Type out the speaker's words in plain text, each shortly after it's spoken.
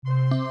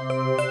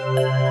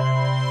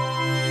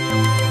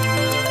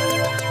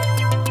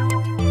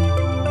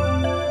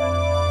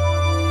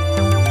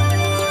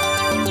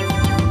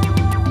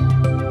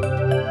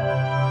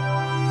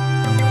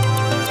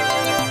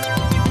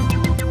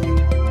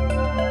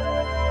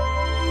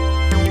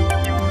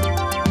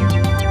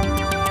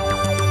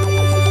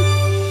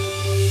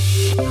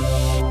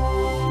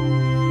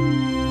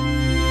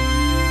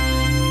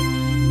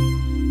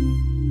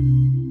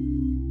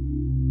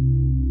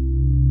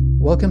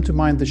Welcome to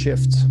Mind the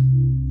Shift.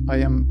 I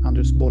am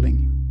Anders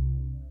Bolling.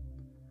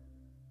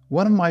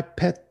 One of my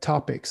pet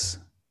topics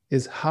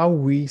is how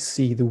we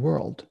see the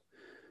world.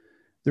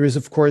 There is,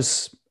 of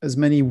course, as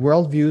many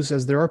worldviews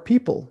as there are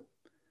people,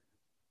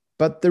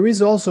 but there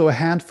is also a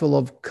handful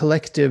of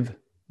collective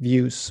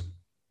views.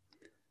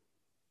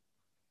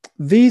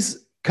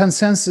 These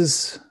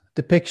consensus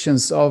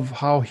depictions of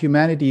how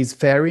humanity is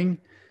faring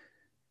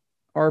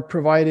are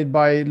provided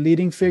by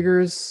leading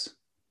figures,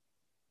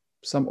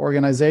 some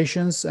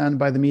organizations, and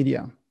by the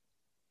media.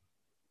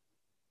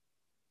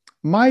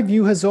 My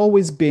view has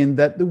always been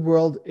that the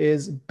world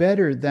is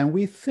better than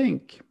we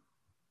think,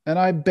 and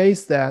I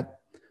base that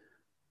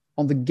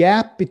on the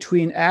gap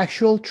between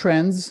actual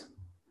trends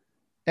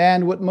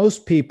and what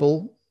most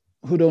people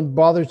who don't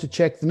bother to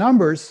check the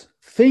numbers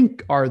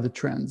think are the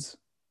trends.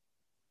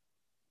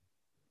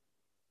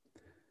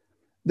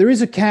 There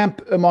is a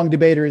camp among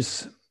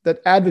debaters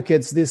that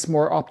advocates this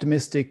more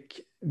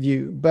optimistic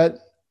view,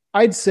 but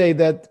I'd say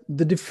that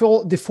the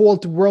default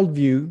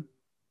worldview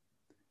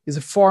is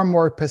a far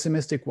more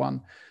pessimistic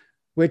one,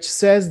 which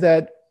says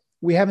that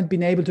we haven't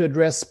been able to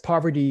address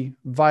poverty,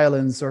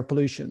 violence, or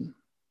pollution.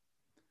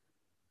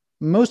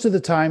 Most of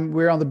the time,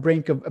 we're on the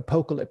brink of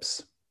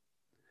apocalypse.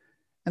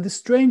 And the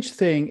strange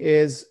thing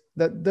is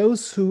that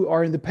those who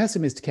are in the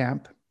pessimist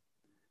camp,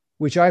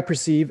 which I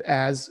perceive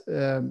as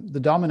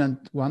the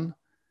dominant one,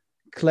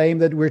 claim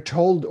that we're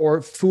told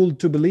or fooled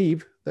to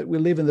believe that we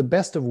live in the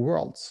best of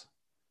worlds.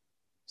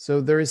 So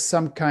there is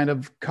some kind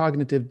of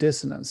cognitive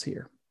dissonance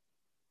here.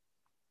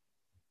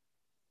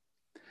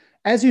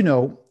 As you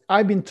know,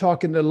 I've been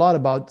talking a lot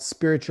about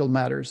spiritual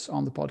matters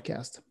on the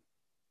podcast.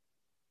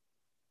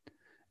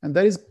 And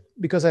that is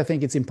because I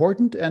think it's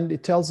important and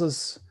it tells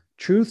us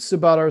truths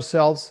about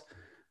ourselves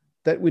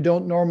that we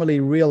don't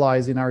normally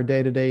realize in our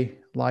day-to-day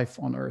life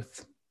on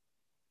Earth.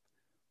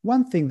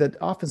 One thing that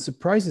often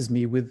surprises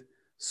me with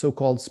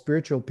so-called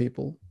spiritual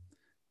people,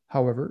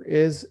 however,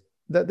 is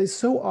that they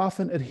so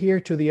often adhere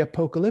to the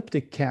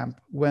apocalyptic camp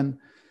when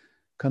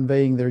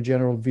conveying their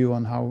general view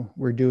on how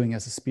we're doing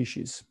as a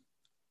species.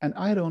 And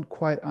I don't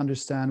quite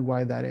understand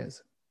why that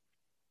is.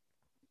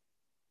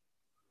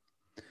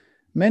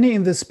 Many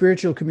in the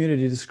spiritual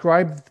community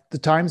describe the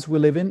times we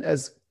live in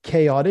as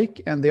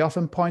chaotic, and they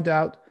often point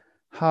out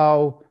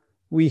how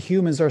we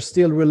humans are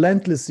still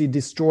relentlessly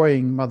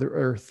destroying Mother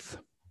Earth.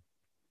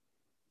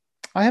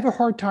 I have a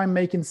hard time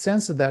making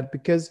sense of that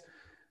because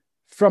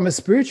from a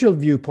spiritual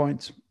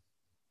viewpoint,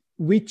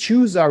 we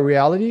choose our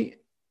reality,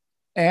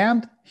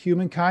 and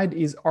humankind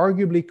is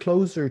arguably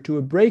closer to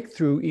a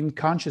breakthrough in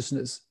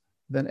consciousness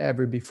than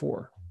ever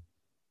before.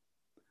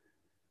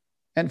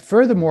 And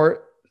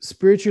furthermore,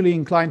 spiritually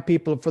inclined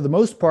people, for the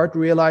most part,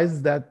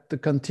 realize that the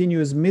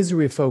continuous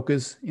misery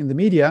focus in the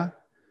media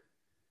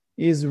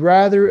is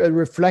rather a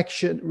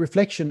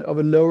reflection of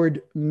a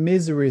lowered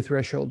misery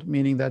threshold,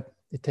 meaning that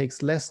it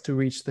takes less to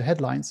reach the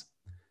headlines,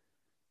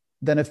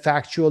 than a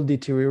factual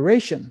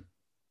deterioration.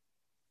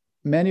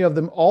 Many of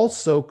them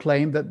also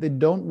claim that they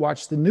don't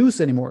watch the news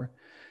anymore.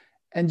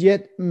 And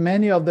yet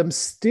many of them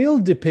still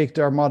depict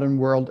our modern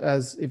world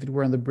as if it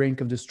were on the brink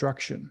of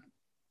destruction.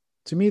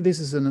 To me, this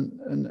is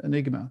an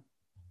enigma.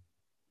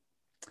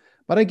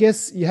 But I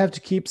guess you have to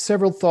keep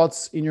several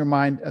thoughts in your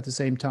mind at the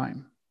same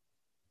time.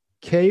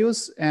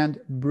 Chaos and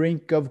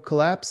brink of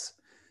collapse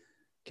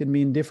can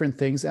mean different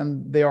things,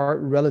 and they are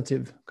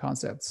relative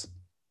concepts.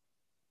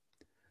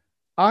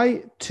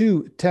 I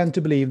too tend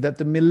to believe that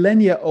the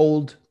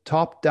millennia-old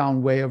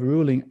top-down way of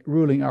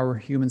ruling our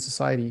human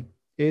society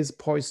is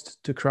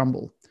poised to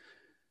crumble,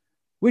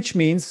 which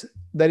means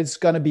that it's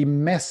going to be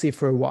messy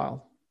for a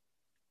while.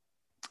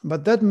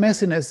 But that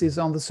messiness is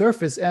on the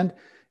surface, and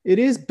it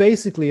is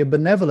basically a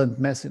benevolent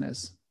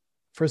messiness.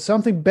 For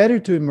something better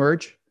to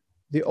emerge,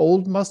 the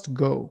old must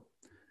go.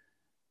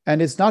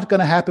 And it's not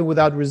going to happen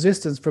without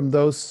resistance from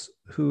those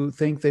who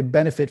think they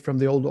benefit from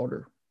the old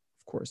order,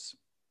 of course.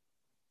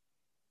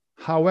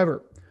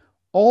 However,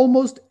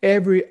 almost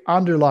every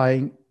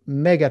underlying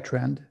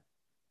megatrend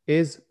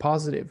is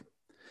positive,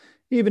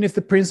 even if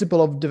the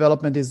principle of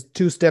development is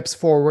 2 steps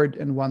forward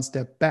and 1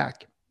 step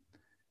back.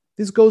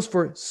 This goes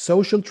for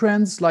social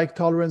trends like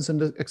tolerance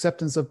and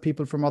acceptance of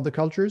people from other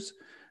cultures,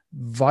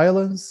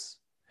 violence,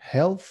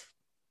 health,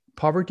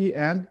 poverty,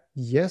 and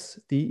yes,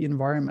 the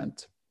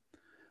environment.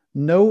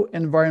 No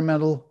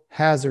environmental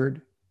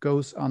hazard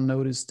goes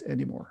unnoticed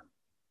anymore.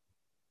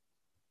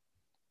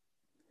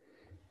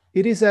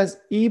 It is as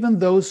even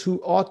those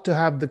who ought to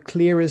have the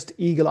clearest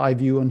eagle-eye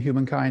view on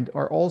humankind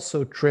are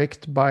also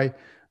tricked by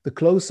the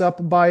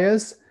close-up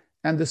bias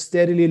and the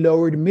steadily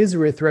lowered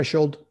misery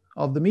threshold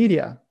of the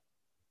media.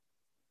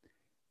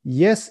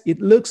 Yes,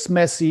 it looks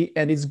messy,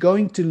 and it's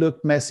going to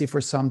look messy for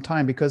some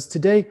time because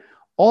today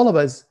all of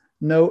us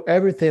know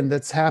everything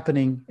that's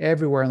happening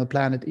everywhere on the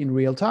planet in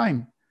real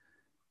time.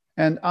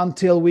 And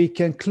until we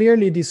can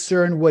clearly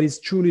discern what is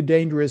truly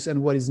dangerous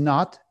and what is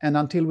not, and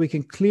until we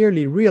can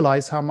clearly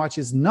realize how much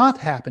is not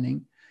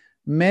happening,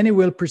 many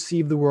will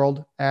perceive the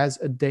world as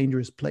a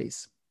dangerous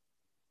place.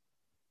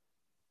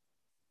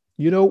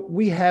 You know,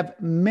 we have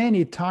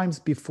many times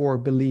before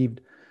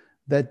believed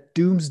that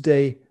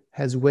doomsday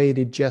has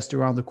waited just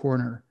around the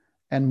corner,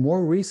 and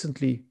more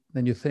recently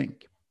than you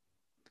think.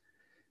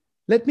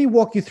 Let me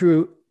walk you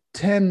through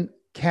 10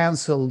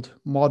 cancelled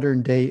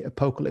modern day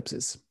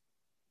apocalypses.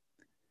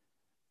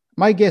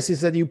 My guess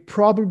is that you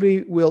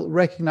probably will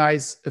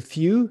recognize a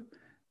few,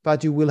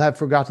 but you will have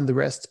forgotten the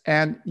rest,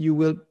 and you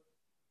will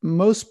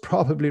most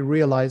probably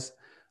realize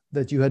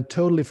that you had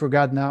totally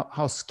forgotten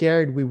how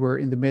scared we were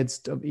in the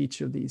midst of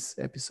each of these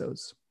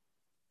episodes.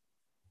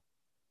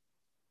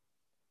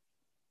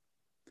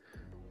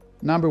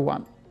 Number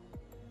 1.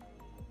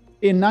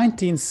 In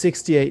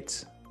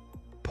 1968,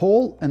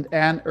 Paul and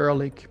Anne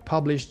Ehrlich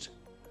published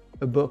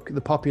a book,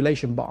 The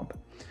Population Bomb.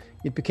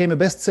 It became a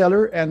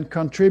bestseller and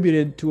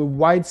contributed to a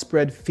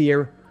widespread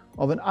fear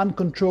of an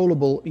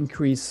uncontrollable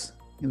increase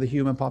in the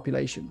human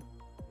population.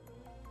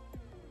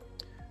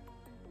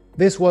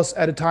 This was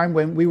at a time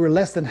when we were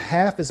less than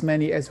half as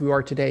many as we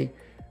are today,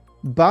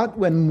 but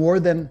when more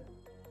than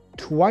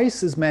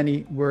twice as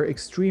many were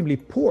extremely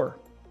poor.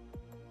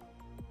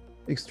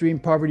 Extreme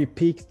poverty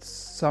peaked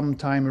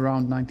sometime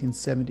around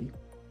 1970.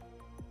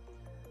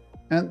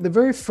 And the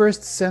very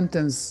first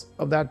sentence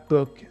of that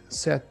book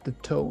set the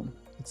tone.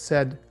 It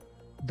said,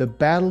 "The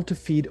battle to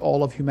feed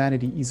all of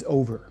humanity is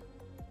over."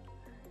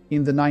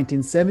 In the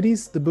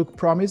 1970s, the book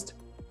promised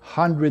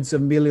hundreds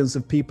of millions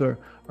of people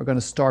are going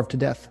to starve to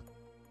death.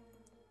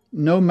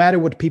 No matter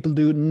what people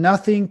do,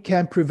 nothing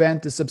can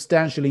prevent a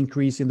substantial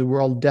increase in the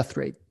world death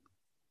rate.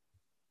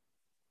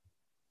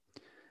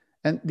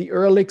 And the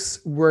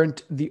Ehrlichs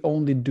weren't the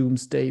only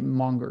doomsday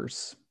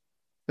mongers.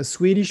 A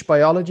Swedish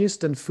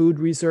biologist and food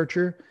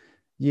researcher,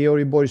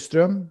 Georg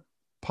Borgström,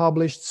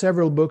 published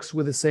several books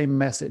with the same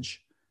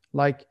message,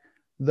 like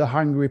The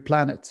Hungry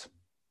Planet.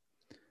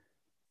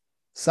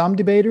 Some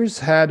debaters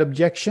had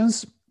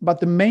objections,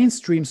 but the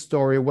mainstream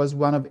story was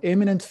one of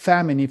imminent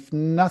famine if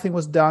nothing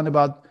was done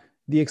about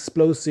the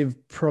explosive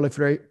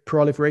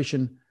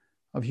proliferation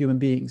of human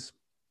beings.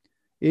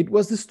 It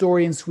was the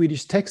story in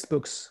Swedish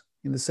textbooks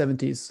in the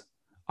 70s.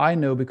 I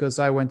know because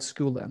I went to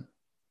school then.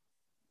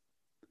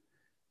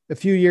 A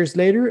few years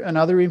later,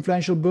 another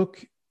influential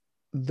book,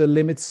 The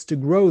Limits to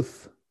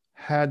Growth,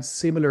 had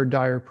similar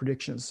dire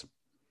predictions.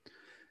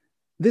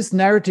 This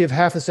narrative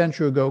half a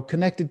century ago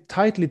connected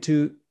tightly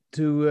to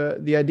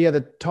the idea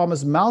that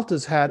Thomas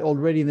Malthus had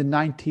already in the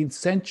 19th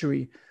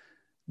century,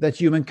 that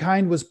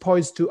humankind was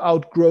poised to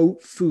outgrow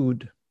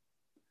food.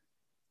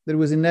 That it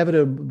was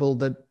inevitable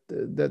that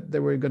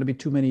there were going to be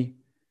too many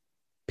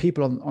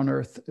people on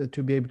Earth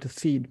to be able to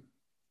feed.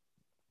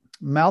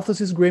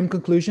 Malthus's grim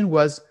conclusion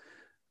was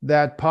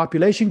that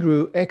population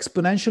grew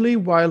exponentially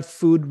while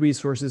food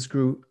resources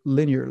grew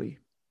linearly.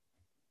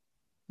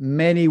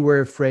 Many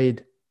were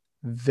afraid,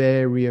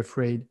 very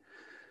afraid.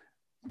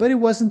 But it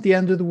wasn't the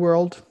end of the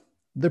world.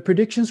 The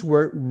predictions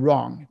were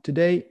wrong.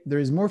 Today, there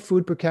is more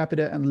food per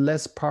capita and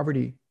less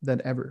poverty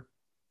than ever.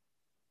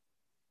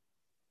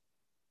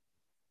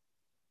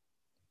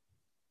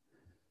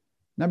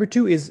 Number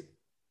 2 is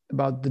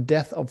about the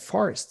death of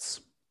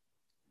forests.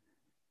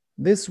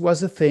 This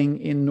was a thing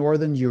in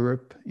Northern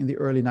Europe in the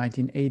early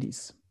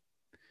 1980s.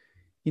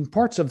 In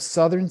parts of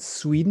southern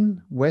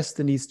Sweden, West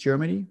and East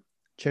Germany,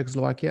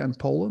 Czechoslovakia and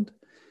Poland,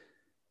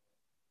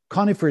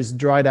 conifers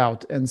dried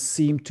out and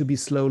seemed to be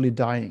slowly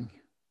dying.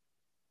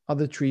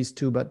 Other trees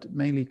too, but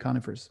mainly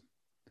conifers.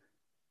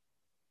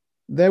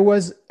 There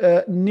was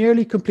a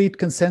nearly complete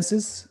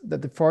consensus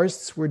that the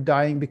forests were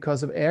dying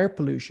because of air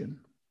pollution.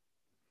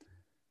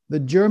 The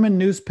German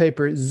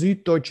newspaper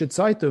Süddeutsche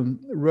Zeitung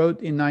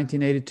wrote in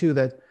 1982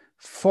 that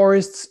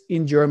forests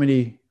in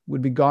Germany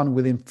would be gone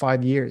within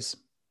 5 years.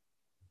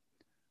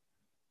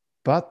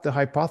 But the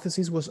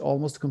hypothesis was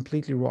almost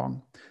completely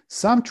wrong.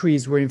 Some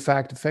trees were in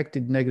fact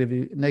affected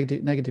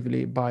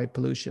negatively by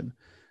pollution,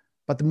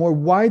 but the more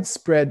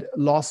widespread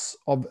loss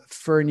of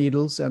fir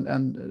needles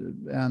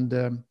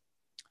and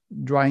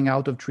drying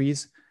out of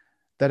trees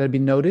that had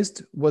been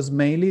noticed was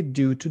mainly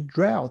due to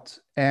drought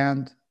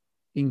and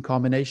in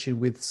combination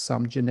with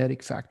some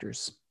genetic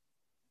factors.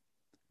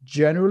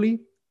 Generally,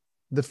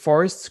 the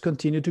forests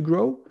continue to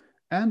grow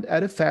and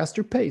at a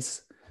faster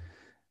pace.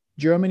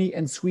 Germany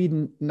and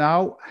Sweden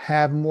now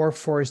have more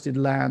forested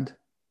land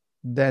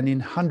than in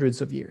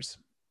hundreds of years.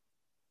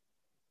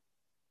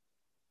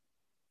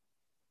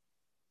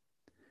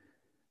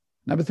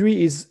 Number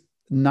 3 is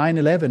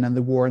 9/11 and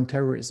the war on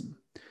terrorism.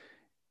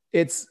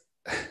 It's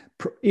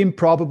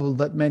improbable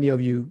that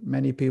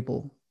many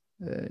people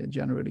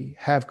generally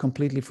have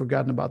completely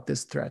forgotten about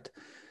this threat,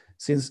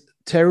 since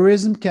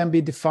terrorism can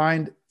be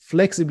defined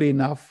flexibly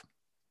enough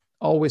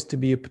always to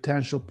be a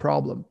potential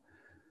problem.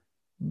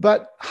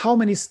 But how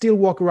many still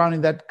walk around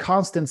in that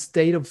constant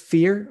state of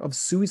fear of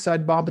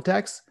suicide bomb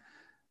attacks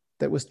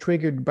that was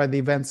triggered by the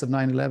events of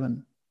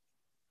 9/11?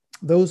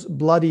 Those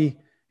bloody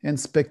and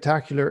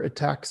spectacular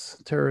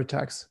attacks, terror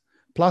attacks,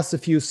 plus a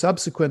few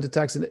subsequent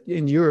attacks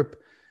in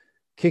Europe,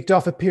 kicked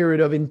off a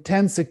period of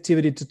intense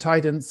activity to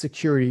tighten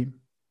security.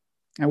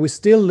 And we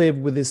still live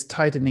with this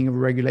tightening of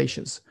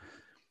regulations.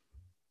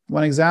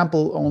 One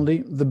example only,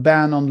 the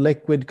ban on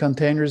liquid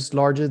containers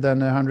larger than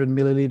 100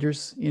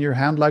 milliliters in your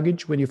hand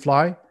luggage when you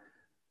fly.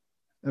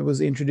 It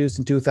was introduced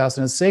in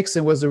 2006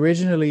 and was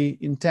originally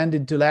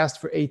intended to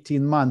last for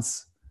 18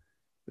 months.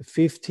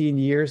 15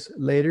 years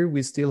later,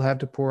 we still have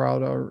to pour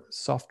out our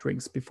soft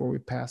drinks before we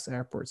pass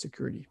airport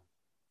security.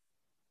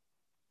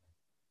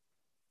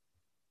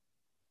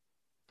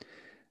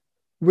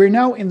 We're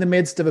now in the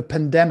midst of a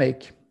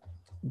pandemic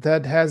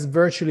that has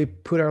virtually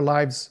put our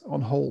lives on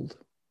hold.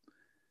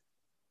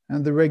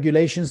 And the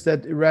regulations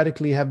that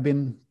erratically have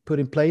been put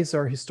in place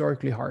are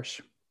historically harsh.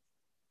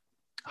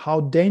 How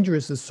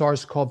dangerous the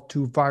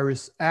SARS-CoV-2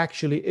 virus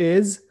actually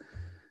is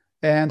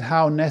and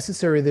how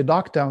necessary the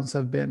lockdowns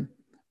have been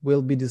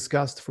will be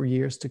discussed for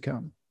years to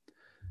come.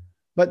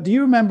 But do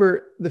you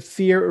remember the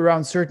fear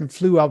around certain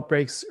flu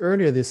outbreaks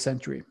earlier this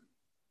century?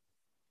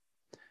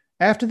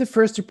 After the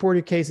first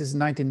reported cases in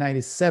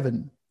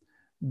 1997,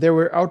 there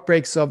were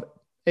outbreaks of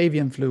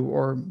avian flu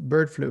or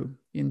bird flu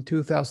in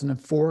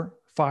 2004,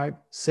 5,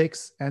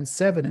 6, and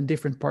 7 in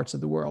different parts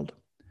of the world.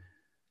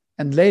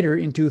 And later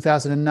in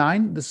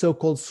 2009, the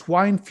so-called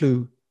swine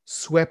flu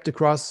swept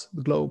across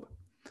the globe.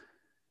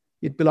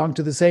 It belonged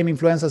to the same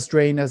influenza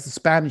strain as the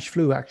Spanish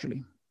flu,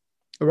 actually.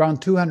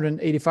 Around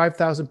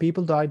 285,000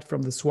 people died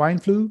from the swine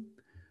flu,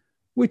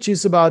 which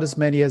is about as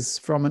many as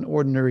from an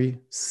ordinary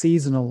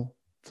seasonal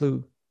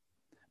flu.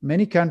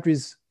 Many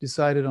countries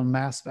decided on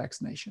mass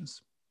vaccinations.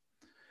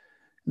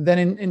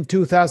 Then in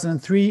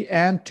 2003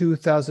 and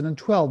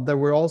 2012, there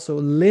were also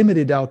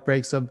limited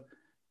outbreaks of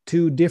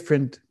 2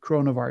 different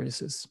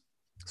coronaviruses,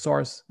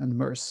 SARS and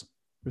MERS,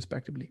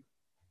 respectively.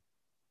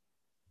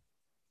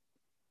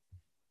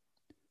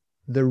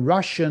 The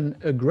Russian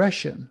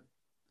aggression.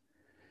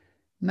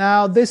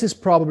 Now, this is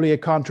probably a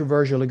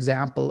controversial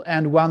example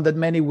and one that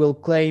many will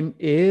claim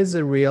is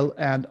a real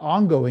and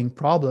ongoing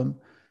problem,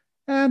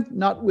 and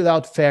not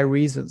without fair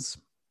reasons.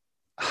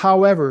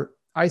 However,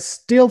 I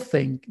still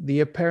think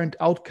the apparent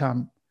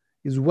outcome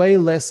is way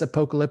less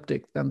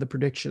apocalyptic than the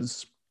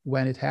predictions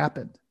when it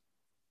happened.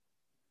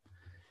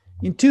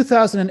 In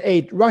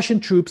 2008,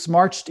 Russian troops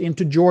marched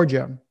into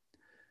Georgia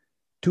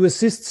to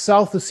assist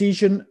South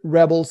Ossetian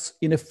rebels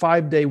in a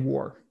 5-day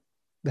war.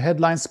 The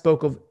headline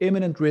spoke of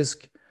imminent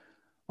risk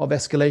of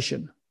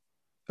escalation,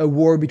 a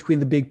war between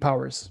the big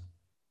powers.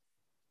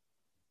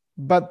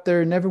 But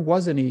there never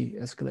was any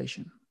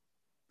escalation.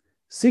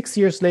 6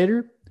 years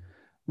later,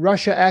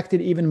 Russia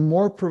acted even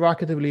more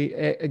provocatively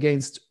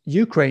against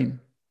Ukraine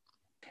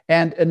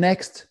and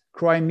annexed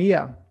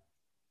Crimea.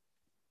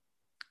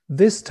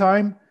 This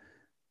time,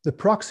 the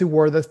proxy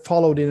war that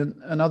followed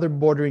in another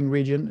bordering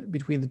region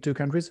between the two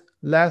countries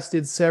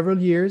lasted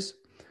several years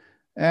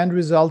and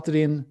resulted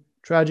in,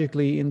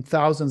 tragically, in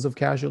thousands of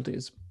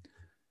casualties.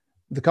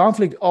 The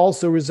conflict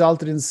also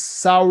resulted in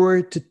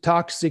sour to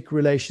toxic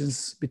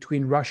relations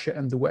between Russia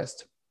and the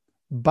West,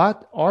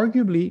 but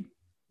arguably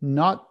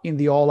not in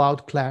the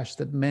all-out clash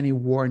that many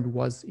warned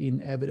was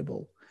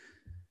inevitable.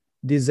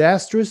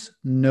 Disastrous,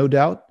 no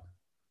doubt,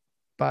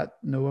 but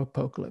no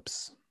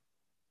apocalypse.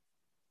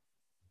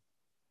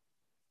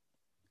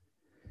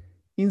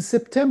 In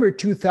September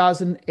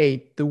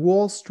 2008, the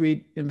Wall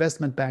Street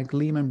investment bank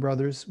Lehman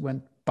Brothers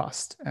went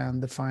bust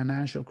and the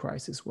financial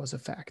crisis was a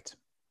fact.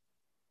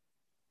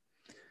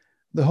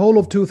 The whole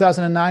of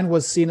 2009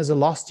 was seen as a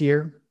lost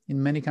year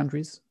in many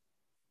countries.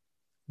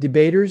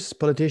 Debaters,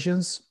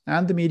 politicians,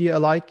 and the media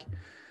alike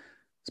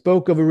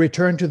spoke of a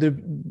return to the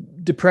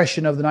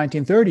depression of the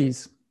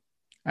 1930s.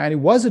 And it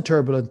was a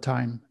turbulent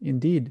time,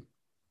 indeed.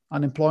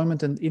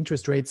 Unemployment and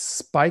interest rates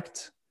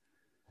spiked.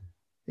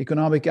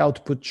 Economic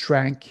output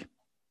shrank.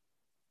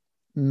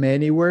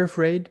 Many were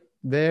afraid,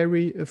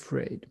 very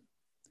afraid.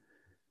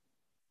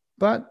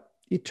 But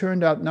it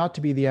turned out not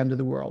to be the end of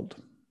the world.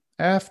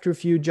 After a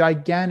few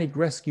gigantic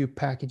rescue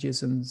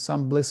packages and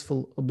some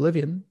blissful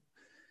oblivion,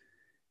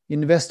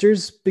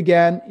 investors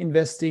began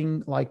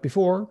investing like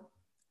before,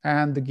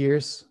 and the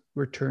gears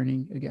were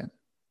turning again.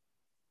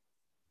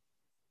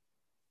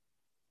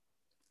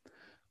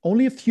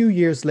 Only a few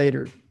years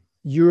later,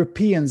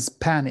 Europeans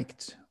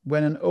panicked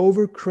when an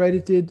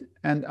overcredited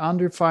and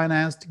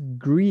underfinanced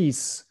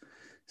Greece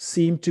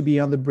seemed to be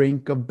on the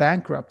brink of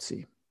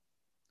bankruptcy.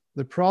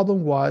 The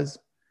problem was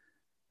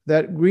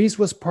that Greece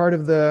was part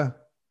of the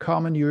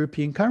common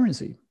European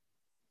currency,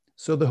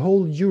 so the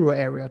whole euro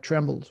area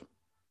trembled.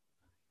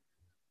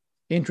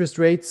 Interest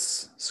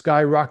rates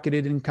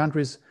skyrocketed in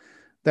countries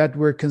that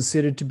were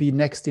considered to be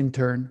next in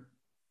turn.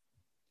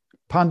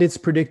 Pundits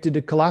predicted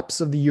a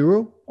collapse of the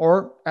euro,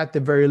 or at the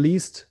very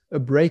least, a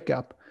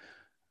breakup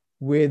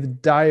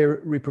with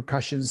dire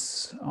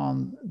repercussions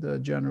on the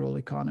general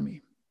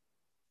economy.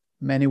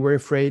 Many were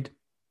afraid,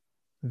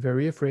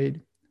 very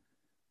afraid.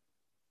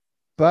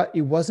 But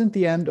it wasn't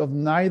the end of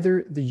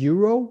neither the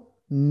euro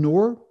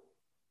nor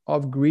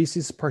of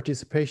Greece's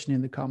participation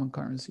in the common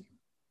currency.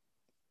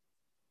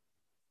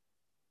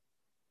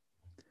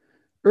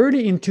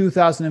 Early in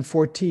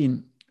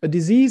 2014, a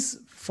disease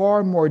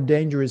far more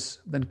dangerous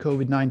than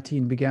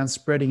COVID-19 began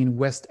spreading in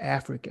West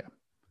Africa.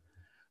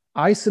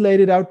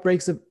 Isolated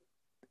outbreaks of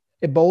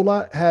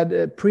Ebola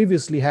had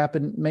previously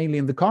happened mainly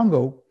in the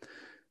Congo,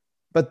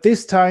 but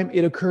this time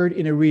it occurred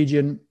in a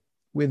region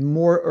with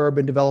more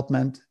urban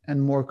development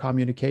and more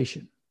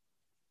communication.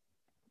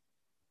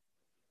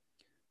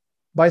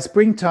 By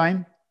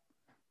springtime,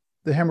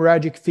 the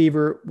hemorrhagic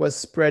fever was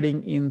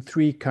spreading in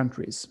 3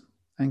 countries,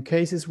 and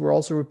cases were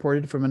also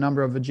reported from a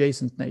number of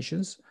adjacent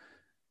nations,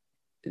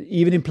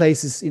 even in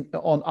places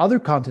on other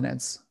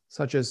continents,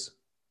 such as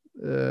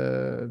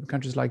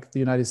countries like the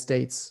United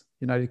States,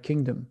 United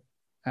Kingdom,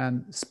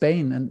 and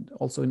Spain, and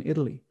also in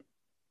Italy.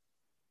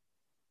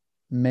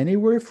 Many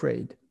were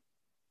afraid,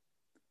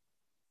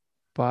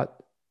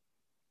 but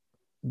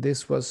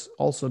this was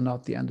also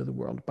not the end of the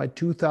world. By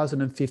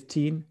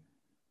 2015,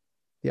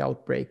 the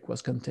outbreak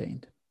was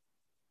contained.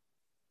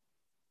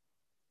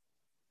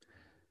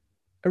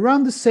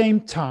 Around the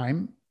same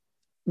time,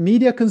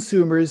 media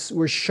consumers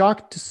were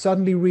shocked to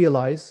suddenly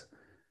realize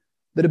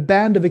that a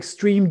band of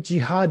extreme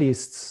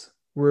jihadists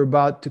were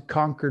about to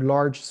conquer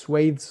large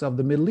swathes of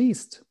the Middle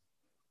East.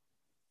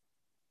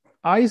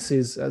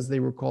 ISIS, as they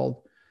were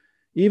called,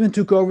 even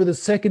took over the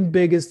second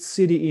biggest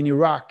city in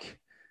Iraq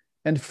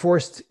and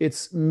forced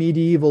its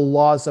medieval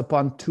laws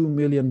upon 2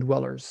 million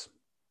dwellers.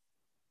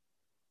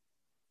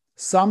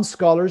 Some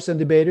scholars and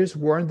debaters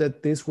warned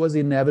that this was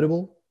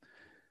inevitable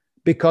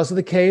because of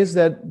the chaos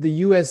that the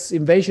US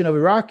invasion of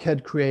Iraq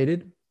had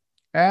created,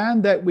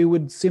 and that we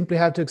would simply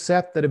have to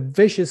accept that a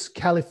vicious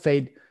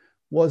caliphate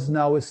was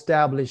now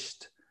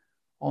established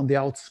on the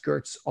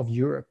outskirts of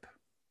Europe.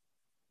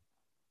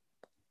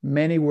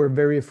 Many were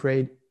very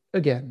afraid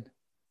again.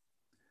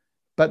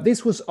 But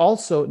this was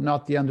also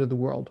not the end of the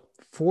world.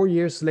 4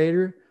 years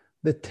later,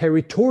 the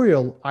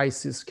territorial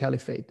ISIS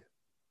caliphate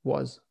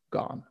was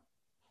gone.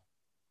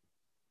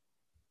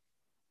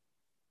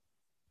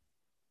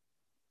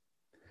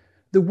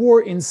 The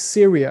war in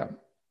Syria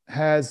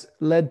has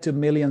led to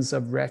millions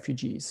of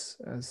refugees,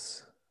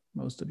 as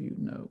most of you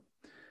know.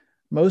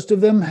 Most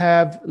of them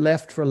have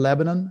left for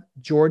Lebanon,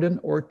 Jordan,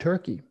 or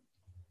Turkey.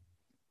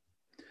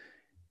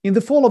 In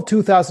the fall of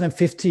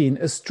 2015,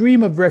 a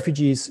stream of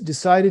refugees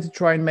decided to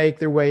try and make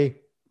their way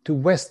to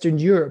Western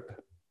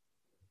Europe.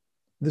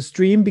 The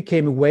stream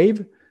became a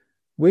wave,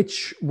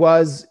 which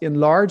was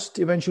enlarged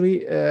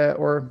eventually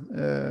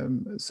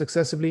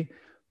successively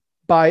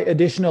by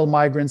additional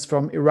migrants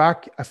from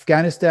Iraq,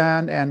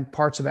 Afghanistan, and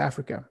parts of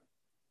Africa.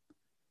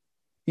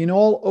 In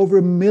all,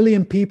 over 1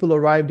 million people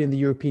arrived in the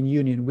European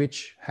Union,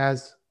 which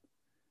has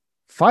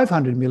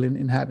 500 million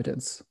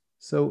inhabitants.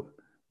 So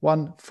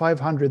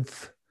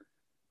 1/500th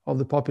of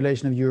the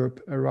population of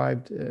Europe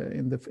arrived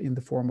in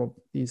the form of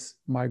these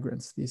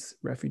migrants, these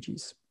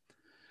refugees.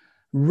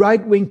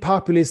 Right-wing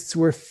populists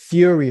were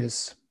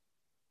furious.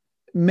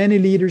 Many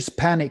leaders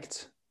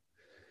panicked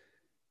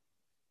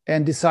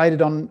and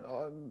decided on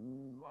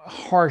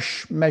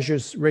harsh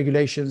measures,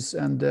 regulations,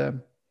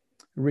 and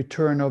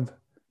return of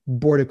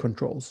border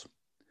controls.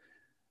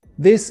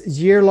 This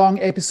year-long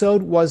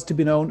episode was to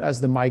be known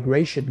as the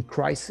migration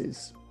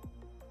crisis.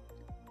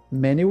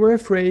 Many were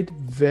afraid,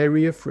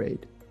 very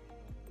afraid.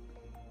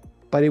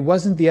 But it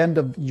wasn't the end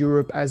of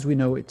Europe as we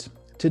know it.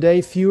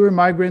 Today, fewer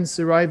migrants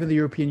arrive in the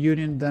European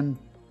Union than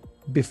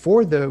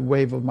before the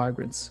wave of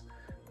migrants.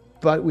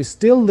 But we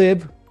still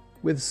live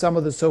with some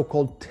of the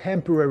so-called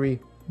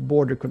temporary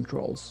border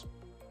controls.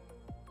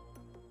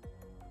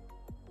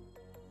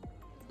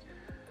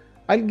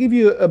 I'll give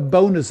you a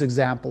bonus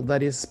example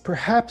that is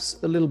perhaps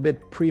a little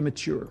bit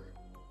premature.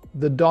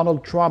 The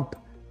Donald Trump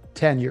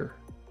tenure.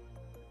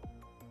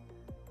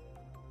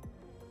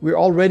 We're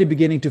already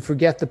beginning to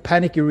forget the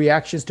panicky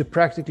reactions to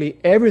practically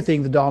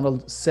everything that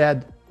Donald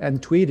said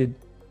and tweeted.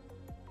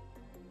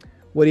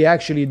 What he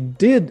actually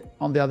did,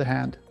 on the other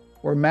hand,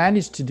 or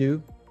managed to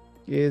do,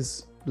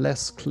 is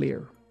less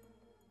clear.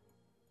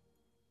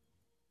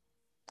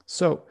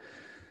 So,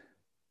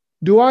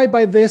 do I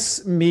by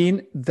this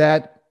mean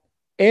that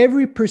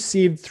every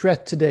perceived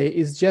threat today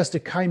is just a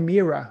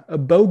chimera, a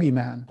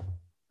bogeyman?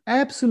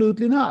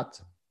 Absolutely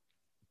not.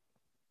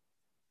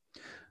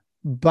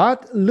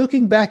 But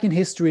looking back in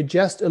history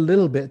just a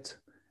little bit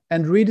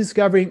and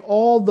rediscovering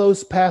all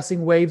those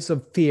passing waves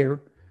of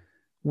fear,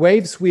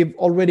 waves we've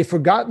already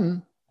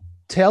forgotten,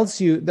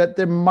 tells you that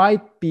there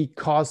might be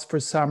cause for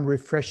some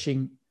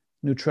refreshing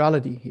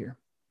neutrality here.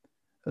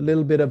 A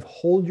little bit of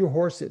hold your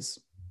horses.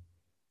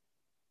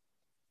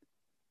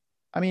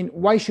 I mean,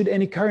 why should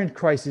any current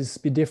crisis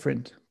be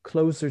different,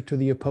 closer to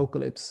the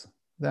apocalypse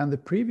than the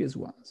previous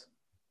ones?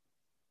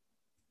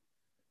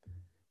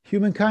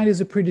 Humankind is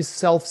a pretty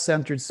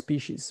self-centered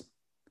species.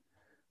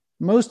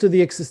 Most of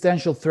the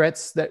existential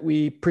threats that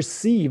we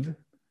perceive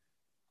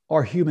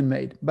are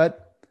human-made,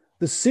 but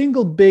the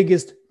single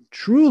biggest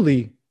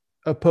truly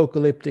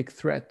apocalyptic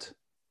threat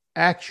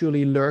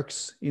actually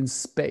lurks in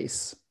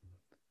space.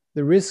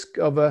 The risk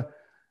of a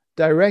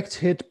direct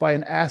hit by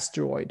an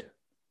asteroid.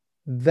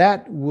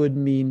 That would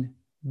mean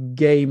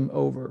game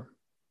over.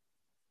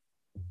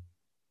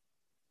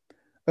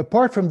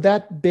 Apart from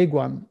that big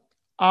one,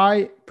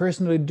 I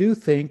personally do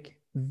think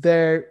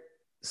there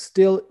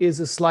still is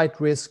a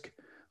slight risk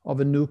of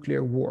a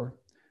nuclear war.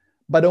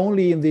 but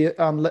only in the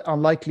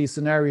unlikely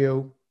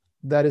scenario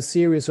that a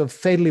series of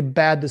fatally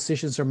bad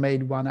decisions are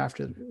made one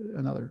after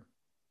another.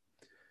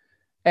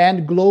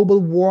 And global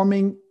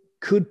warming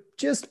could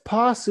just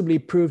possibly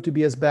prove to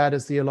be as bad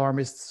as the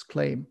alarmists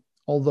claim,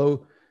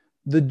 although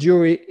the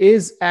jury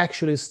is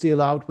actually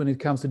still out when it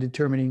comes to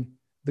determining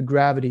the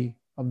gravity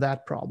of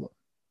that problem.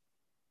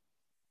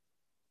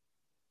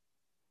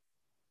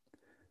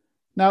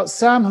 Now,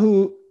 some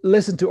who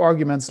listen to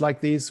arguments like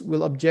these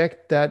will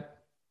object that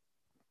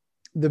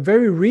the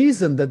very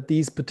reason that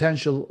these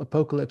potential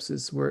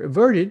apocalypses were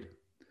averted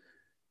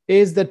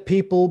is that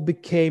people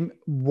became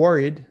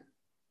worried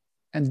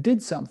and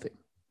did something.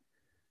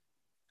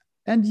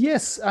 And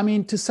yes, I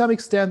mean, to some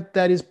extent,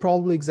 that is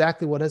probably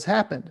exactly what has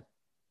happened.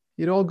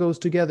 It all goes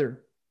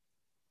together.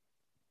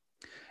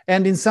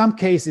 And in some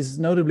cases,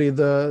 notably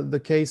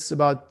the case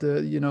about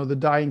the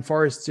dying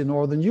forests in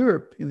Northern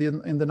Europe in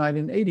the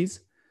 1980s,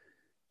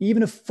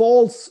 even a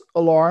false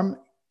alarm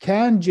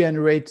can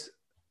generate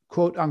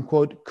quote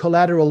unquote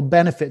collateral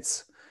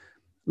benefits,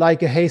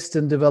 like a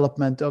hastened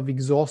development of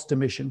exhaust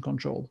emission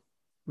control,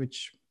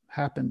 which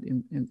happened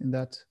in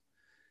that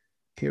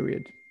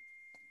period.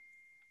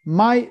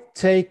 My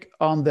take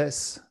on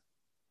this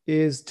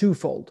is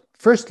twofold.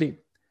 Firstly,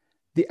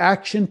 the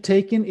action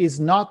taken is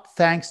not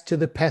thanks to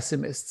the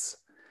pessimists,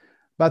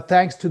 but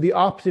thanks to the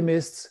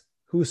optimists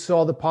who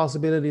saw the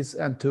possibilities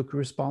and took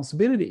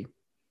responsibility.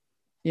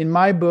 In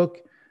my book,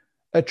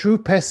 a true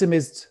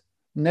pessimist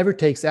never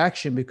takes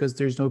action because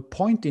there's no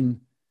point in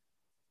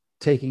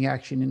taking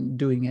action and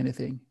doing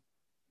anything.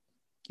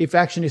 If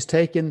action is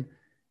taken,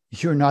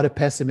 you're not a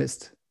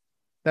pessimist.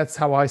 That's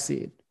how I see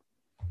it.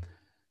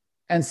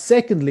 And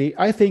secondly,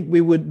 I think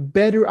we would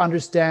better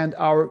understand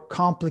our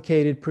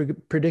complicated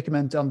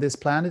predicament on this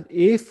planet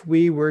if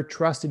we were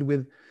trusted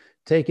with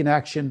taking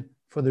action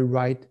for the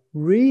right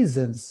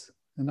reasons,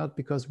 and not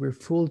because we're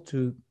fooled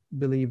to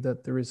believe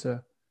that there is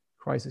a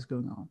crisis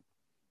going on.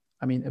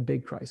 I mean, a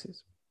big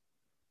crisis,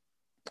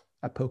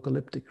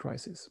 apocalyptic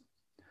crisis.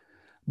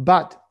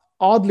 But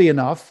oddly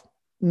enough,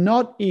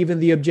 not even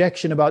the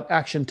objection about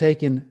action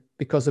taken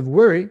because of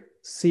worry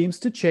seems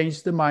to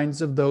change the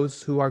minds of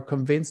those who are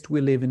convinced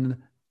we live in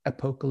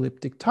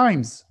apocalyptic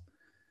times.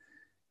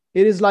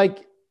 It is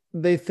like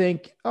they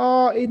think,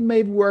 oh, it may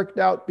have worked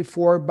out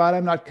before, but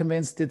I'm not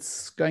convinced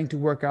it's going to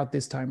work out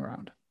this time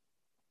around.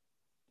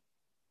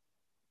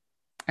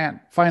 And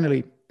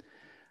finally,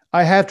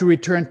 I have to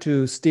return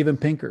to Steven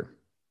Pinker.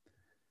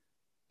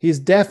 He's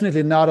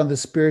definitely not on the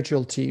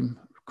spiritual team,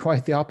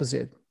 quite the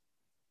opposite.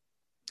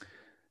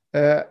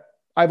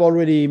 I've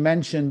already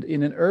mentioned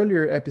in an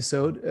earlier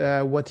episode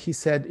what he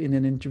said in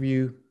an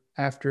interview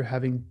after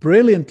having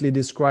brilliantly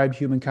described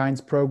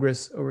humankind's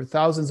progress over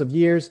thousands of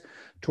years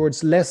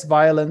towards less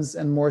violence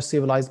and more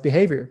civilized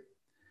behavior.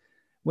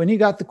 When he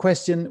got the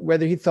question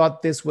whether he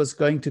thought this was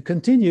going to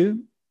continue,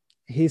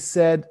 he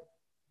said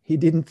he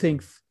didn't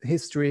think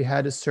history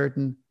had a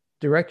certain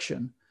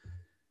direction.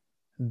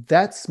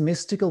 That's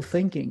mystical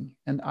thinking,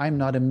 and I'm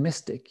not a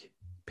mystic,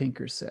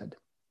 Pinker said.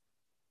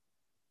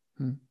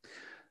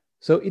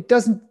 So it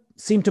doesn't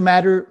seem to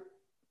matter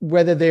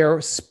whether they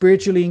are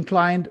spiritually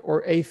inclined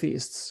or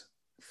atheists.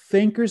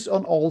 Thinkers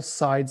on all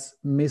sides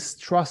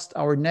mistrust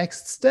our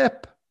next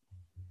step.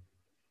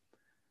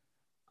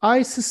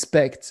 I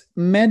suspect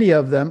many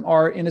of them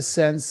are, in a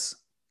sense,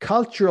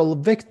 cultural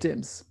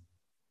victims.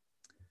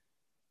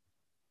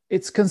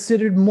 It's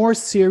considered more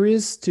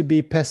serious to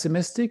be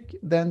pessimistic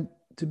than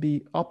to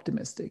be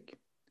optimistic.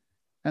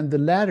 And the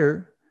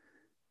latter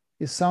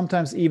is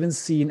sometimes even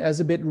seen as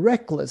a bit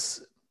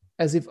reckless,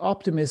 as if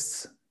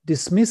optimists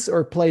dismiss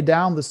or play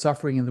down the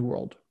suffering in the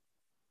world.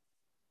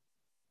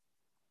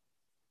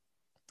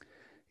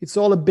 It's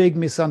all a big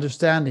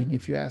misunderstanding,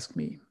 if you ask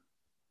me.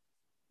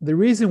 The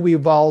reason we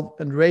evolve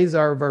and raise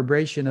our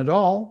vibration at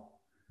all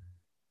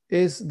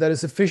is that a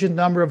sufficient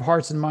number of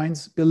hearts and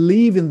minds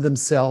believe in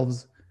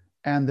themselves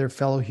and their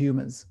fellow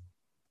humans.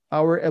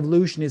 Our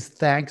evolution is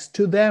thanks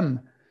to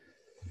them.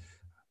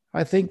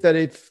 I think that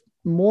if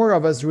more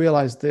of us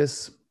realized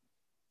this,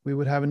 we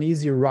would have an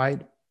easier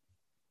ride.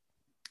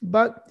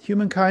 But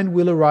humankind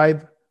will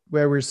arrive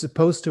where we're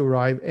supposed to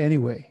arrive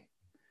anyway.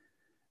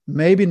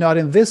 Maybe not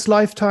in this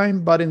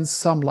lifetime, but in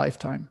some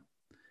lifetime.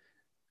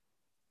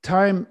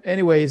 Time,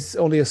 anyway, is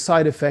only a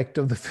side effect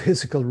of the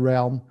physical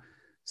realm.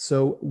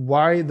 So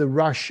why the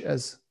rush,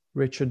 as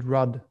Richard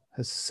Rudd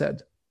has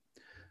said?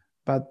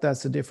 But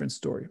that's a different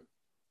story.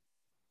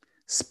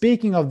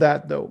 Speaking of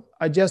that, though,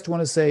 I just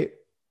want to say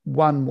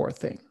one more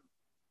thing.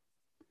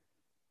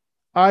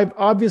 I've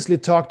obviously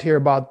talked here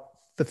about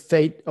the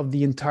fate of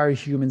the entire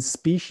human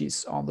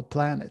species on the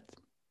planet.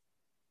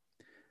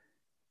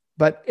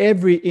 But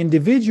every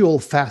individual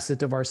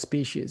facet of our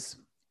species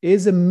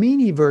is a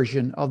mini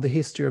version of the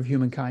history of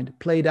humankind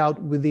played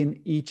out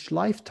within each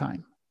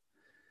lifetime.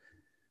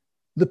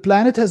 The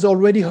planet has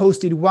already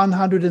hosted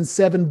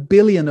 107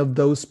 billion of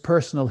those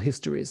personal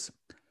histories.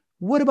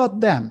 What about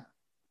them?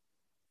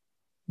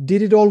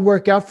 Did it all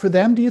work out for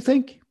them, do you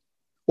think?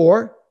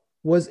 Or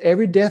was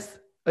every death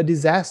a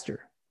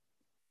disaster?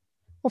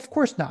 Of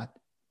course not.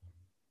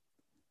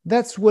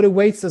 That's what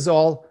awaits us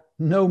all,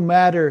 no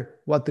matter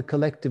what the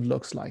collective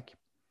looks like.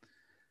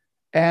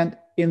 And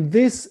in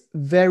this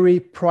very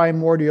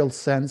primordial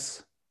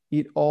sense,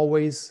 it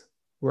always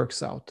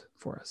works out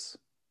for us.